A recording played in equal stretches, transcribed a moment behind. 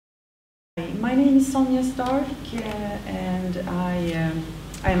My name is Sonya and I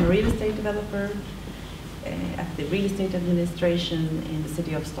am a real estate developer at the real estate administration in the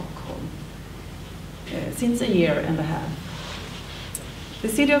city of Stockholm since a year and a half. The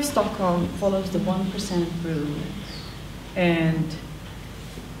city of Stockholm follows the 1% rule, and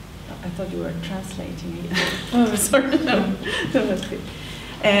I thought you were translating it. Oh, sorry, no, that's good.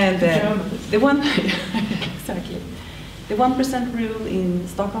 And the one, exactly. The 1% rule in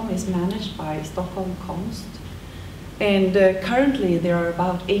Stockholm is managed by Stockholm Konst, and currently there are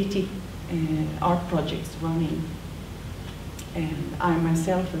about 80 art projects running. And I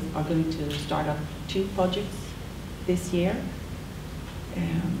myself are going to start up 2 projects this year.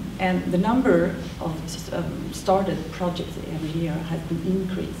 And the number of started projects every year has been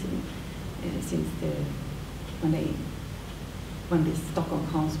increasing since when the Stockholm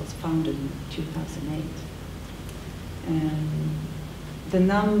Konst was founded in 2008. The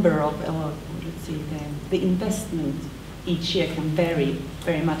number of, let's see, the investment each year can vary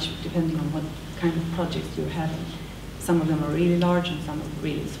very much depending on what kind of projects you're having. Some of them are really large and some are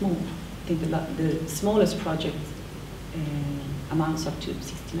really small. I think the smallest project amounts up to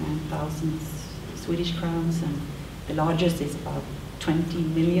 69,000 Swedish crowns, and the largest is about 20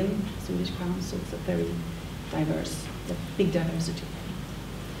 million Swedish crowns, so it's a very diverse, big diversity.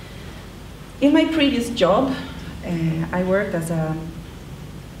 In my previous job, I worked as a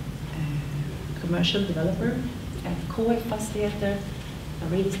commercial developer at fastigheter, a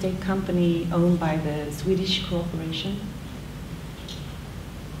real estate company owned by the Swedish corporation.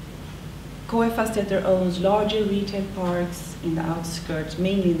 Fastigheter owns larger retail parks in the outskirts,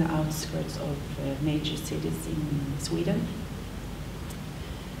 mainly in the outskirts of major cities in Sweden.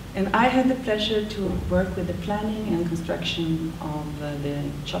 And I had the pleasure to work with the planning and construction of the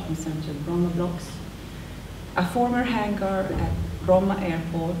shopping center Bromma blocks, a former hangar at Bromma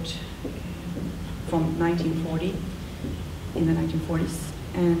Airport from 1940, in the 1940s,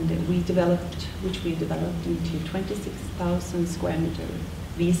 and we developed into 26,000 square meter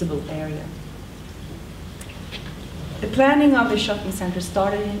leasable area. The planning of the shopping center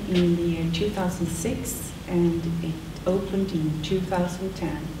started in the year 2006, and it opened in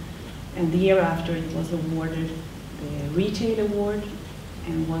 2010, and the year after it was awarded the Retail Award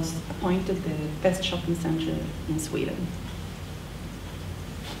and was appointed the best shopping center in Sweden.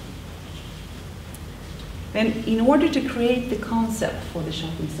 And in order to create the concept for the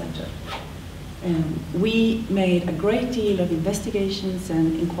shopping center, we made a great deal of investigations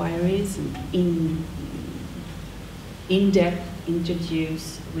and inquiries and in-depth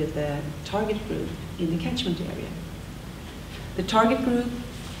interviews with the target group in the catchment area. The target group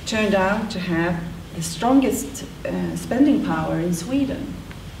turned out to have the strongest spending power in Sweden,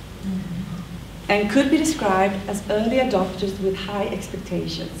 and could be described as early adopters with high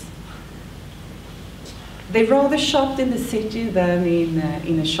expectations. They rather shopped in the city than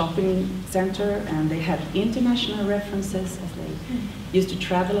in a shopping center, and they had international references as they used to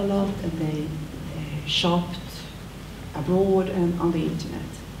travel a lot, and they shopped abroad and on the internet.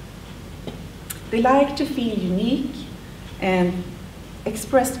 They liked to feel unique and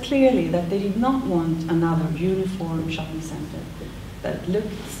expressed clearly that they did not want another uniform shopping center that looked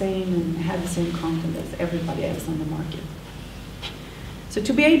the same and had the same content as everybody else on the market. So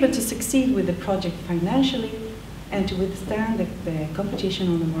to be able to succeed with the project financially and to withstand the competition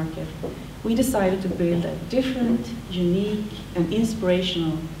on the market, we decided to build a different, unique, and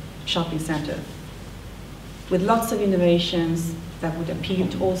inspirational shopping center with lots of innovations that would appeal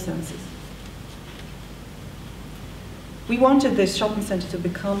to all senses. We wanted this shopping center to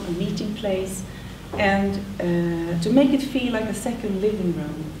become a meeting place and to make it feel like a second living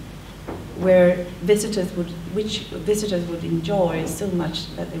room where which visitors would enjoy so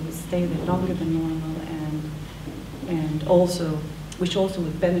much that they would stay there longer than normal, and which also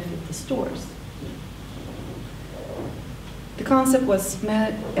would benefit the stores. The concept was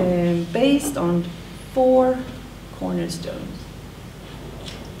based on 4 cornerstones.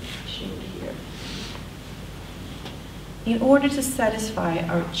 In order to satisfy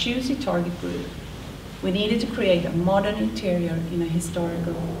our choosy target group, we needed to create a modern interior in a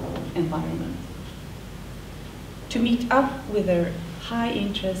historical environment. To meet up with their high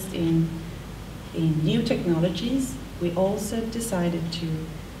interest in new technologies, we also decided to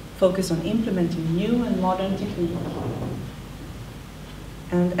focus on implementing new and modern technique.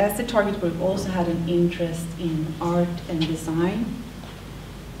 And as the target group also had an interest in art and design,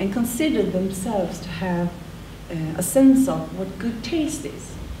 and considered themselves to have a sense of what good taste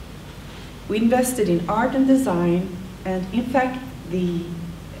is, we invested in art and design, and in fact the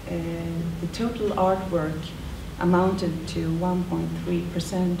total artwork amounted to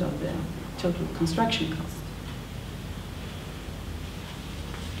 1.3% of total construction cost.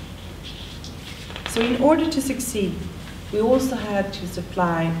 So in order to succeed, we also had to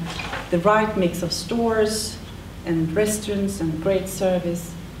supply the right mix of stores and restaurants and great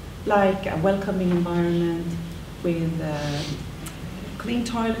service, like a welcoming environment with clean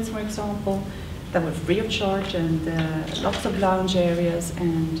toilets, for example, that were free of charge, and lots of lounge areas,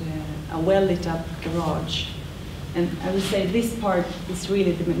 and a well-lit up garage. And I would say this part is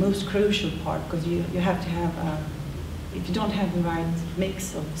really the most crucial part, because you have to have, if you don't have the right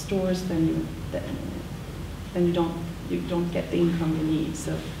mix of stores, then you don't get the income you need.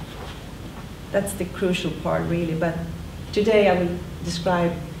 So that's the crucial part, really. But today I will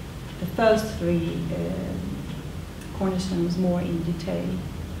describe the first three cornerstones more in detail.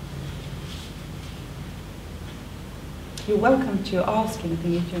 You're welcome to ask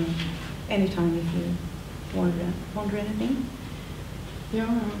anything anytime if you wonder anything. Yeah, I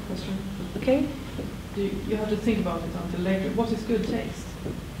have a question. Okay? You have to think about it until later. What is good taste?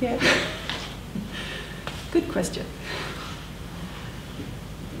 Yeah. Good question.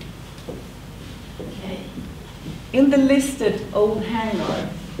 Okay. In the listed old hangar,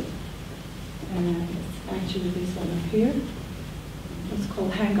 it's actually this one up here. It's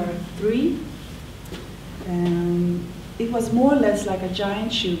called Hangar 3. It was more or less like a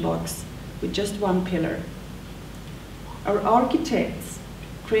giant shoebox with just one pillar. Our architects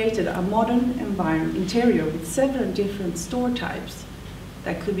created a modern interior with several different store types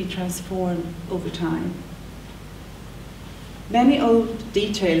that could be transformed over time. Many old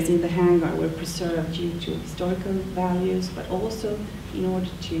details in the hangar were preserved due to historical values, but also in order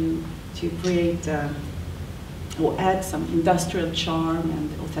to create or add some industrial charm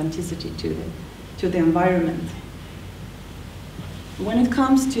and authenticity to the environment. When it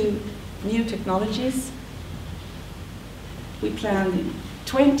comes to new technologies, we planned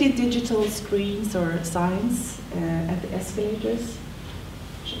 20 digital screens or signs at the escalators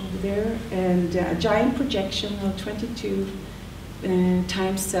over there, and a giant projection of 22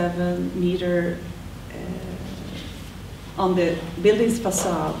 times 7 meter on the building's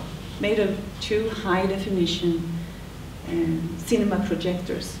facade, made of 2 high definition cinema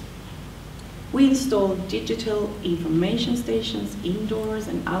projectors. We installed digital information stations indoors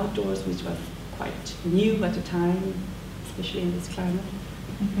and outdoors, which was quite new at the time, especially in this climate.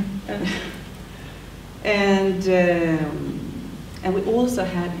 And we also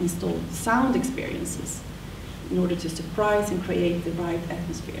had installed sound experiences in order to surprise and create the right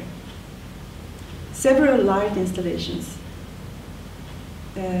atmosphere. Several light installations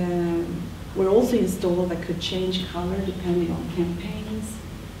were also installed that could change color depending on campaigns.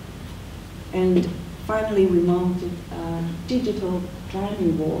 And finally, we mounted a digital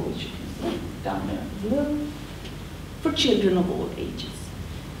climbing wall, which you can see down there below, for children of all ages.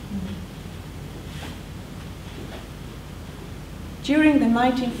 During the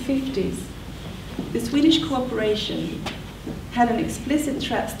 1950s, the Swedish corporation had an explicit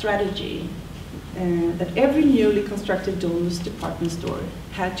strategy that every newly constructed Domus department store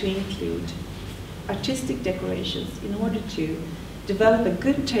had to include artistic decorations in order to develop a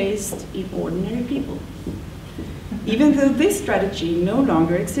good taste in ordinary people. Even though this strategy no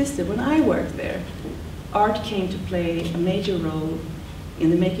longer existed when I worked there, art came to play a major role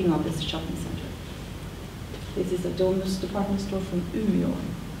in the making of this shopping center. This is a Domus department store from Umeå.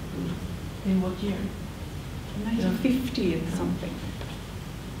 In what year? 1950 or something.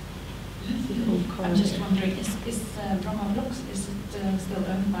 I'm just wondering, is Bromma is it still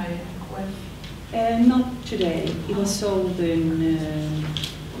owned by KF? Not today. It was sold in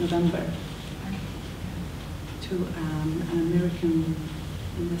November to an American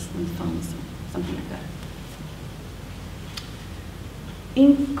investment fund, something like that.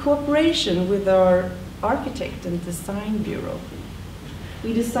 In cooperation with our architect and design bureau,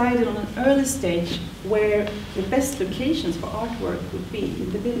 we decided on an early stage where the best locations for artwork would be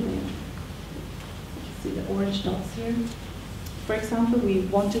in the building. You can see the orange dots here. For example, we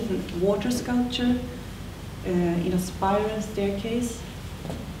wanted a water sculpture in a spiral staircase,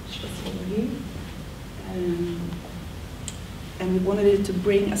 which was over here. And we wanted it to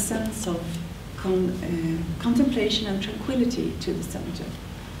bring a sense of contemplation and tranquility to the center.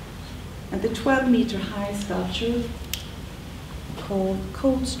 And the 12-meter high sculpture called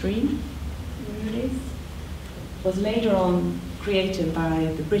Cold Stream, where it is, was later on created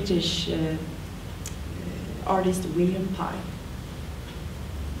by the British artist William Pye.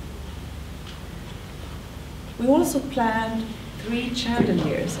 We also planned 3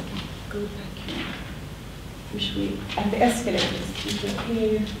 chandeliers. I can go back here. And the escalators, which are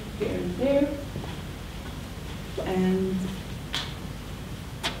here, here, and there. And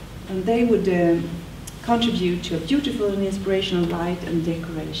And they would contribute to a beautiful and inspirational light and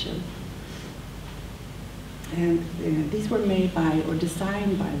decoration. And these were made by or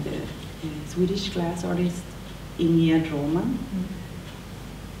designed by the Swedish glass artist Ingegerd Roman.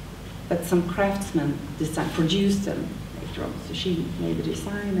 But some craftsmen produced them later on. So she made the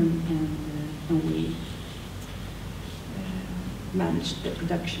design and we managed the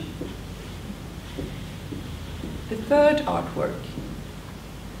production. The third artwork,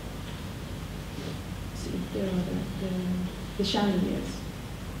 see, there are the chandeliers.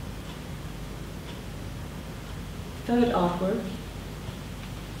 Third artwork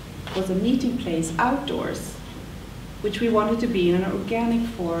was a meeting place outdoors, which we wanted to be in an organic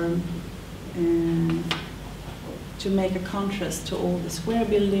form to make a contrast to all the square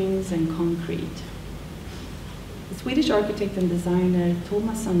buildings and concrete. The Swedish architect and designer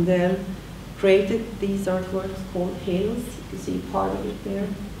Thomas Sandell created these artworks called hills. You can see part of it there.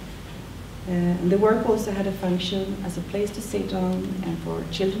 And the work also had a function as a place to sit on and for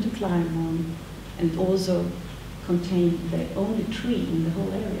children to climb on, and it also contained the only tree in the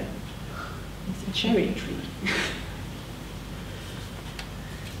whole area. It's a cherry tree.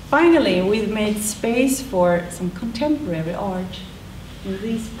 Finally, we've made space for some contemporary art in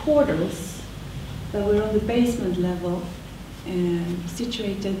these portals that were on the basement level,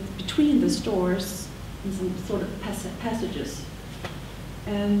 situated between the stores in some sort of passages.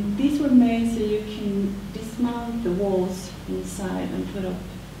 And these were made so you can dismount the walls inside and put up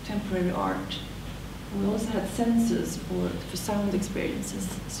temporary art. And we also had sensors for sound experiences,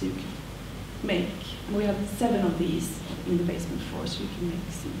 so you can make. And we have 7 of these in the basement floor, so you can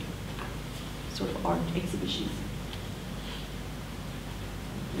make some sort of art exhibitions.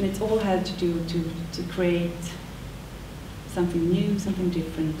 And it's all had to do to create something new, something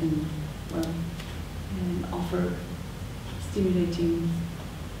different, and well, offer stimulating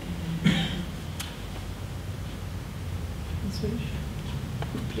in Swedish?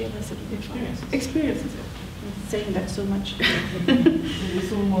 Experiences. I'm saying that so much.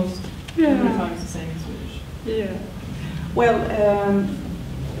 It's almost every time the same in Swedish. Yeah. Well,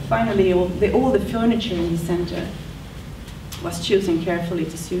 finally, all the furniture in the center was chosen carefully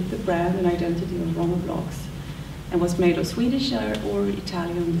to suit the brand and identity of Roma blocks, and was made of Swedish or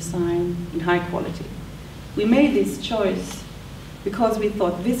Italian design in high quality. We made this choice because we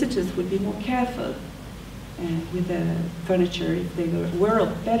thought visitors would be more careful with the furniture if they were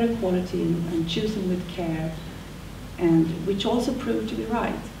of better quality and chosen with care, and which also proved to be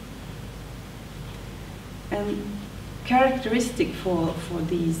right. And characteristic for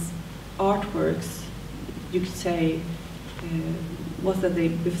these artworks, you could say, was that they,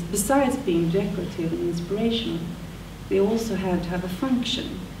 besides being decorative and inspirational, they also had to have a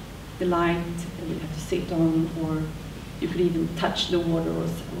function. The light, you had to sit on, or you could even touch the water or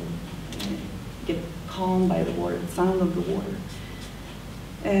get calmed by the water, the sound of the water.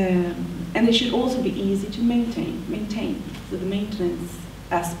 And they should also be easy to maintain. So the maintenance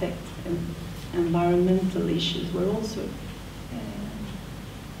aspect and environmental issues were also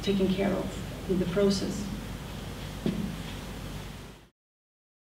taken care of in the process.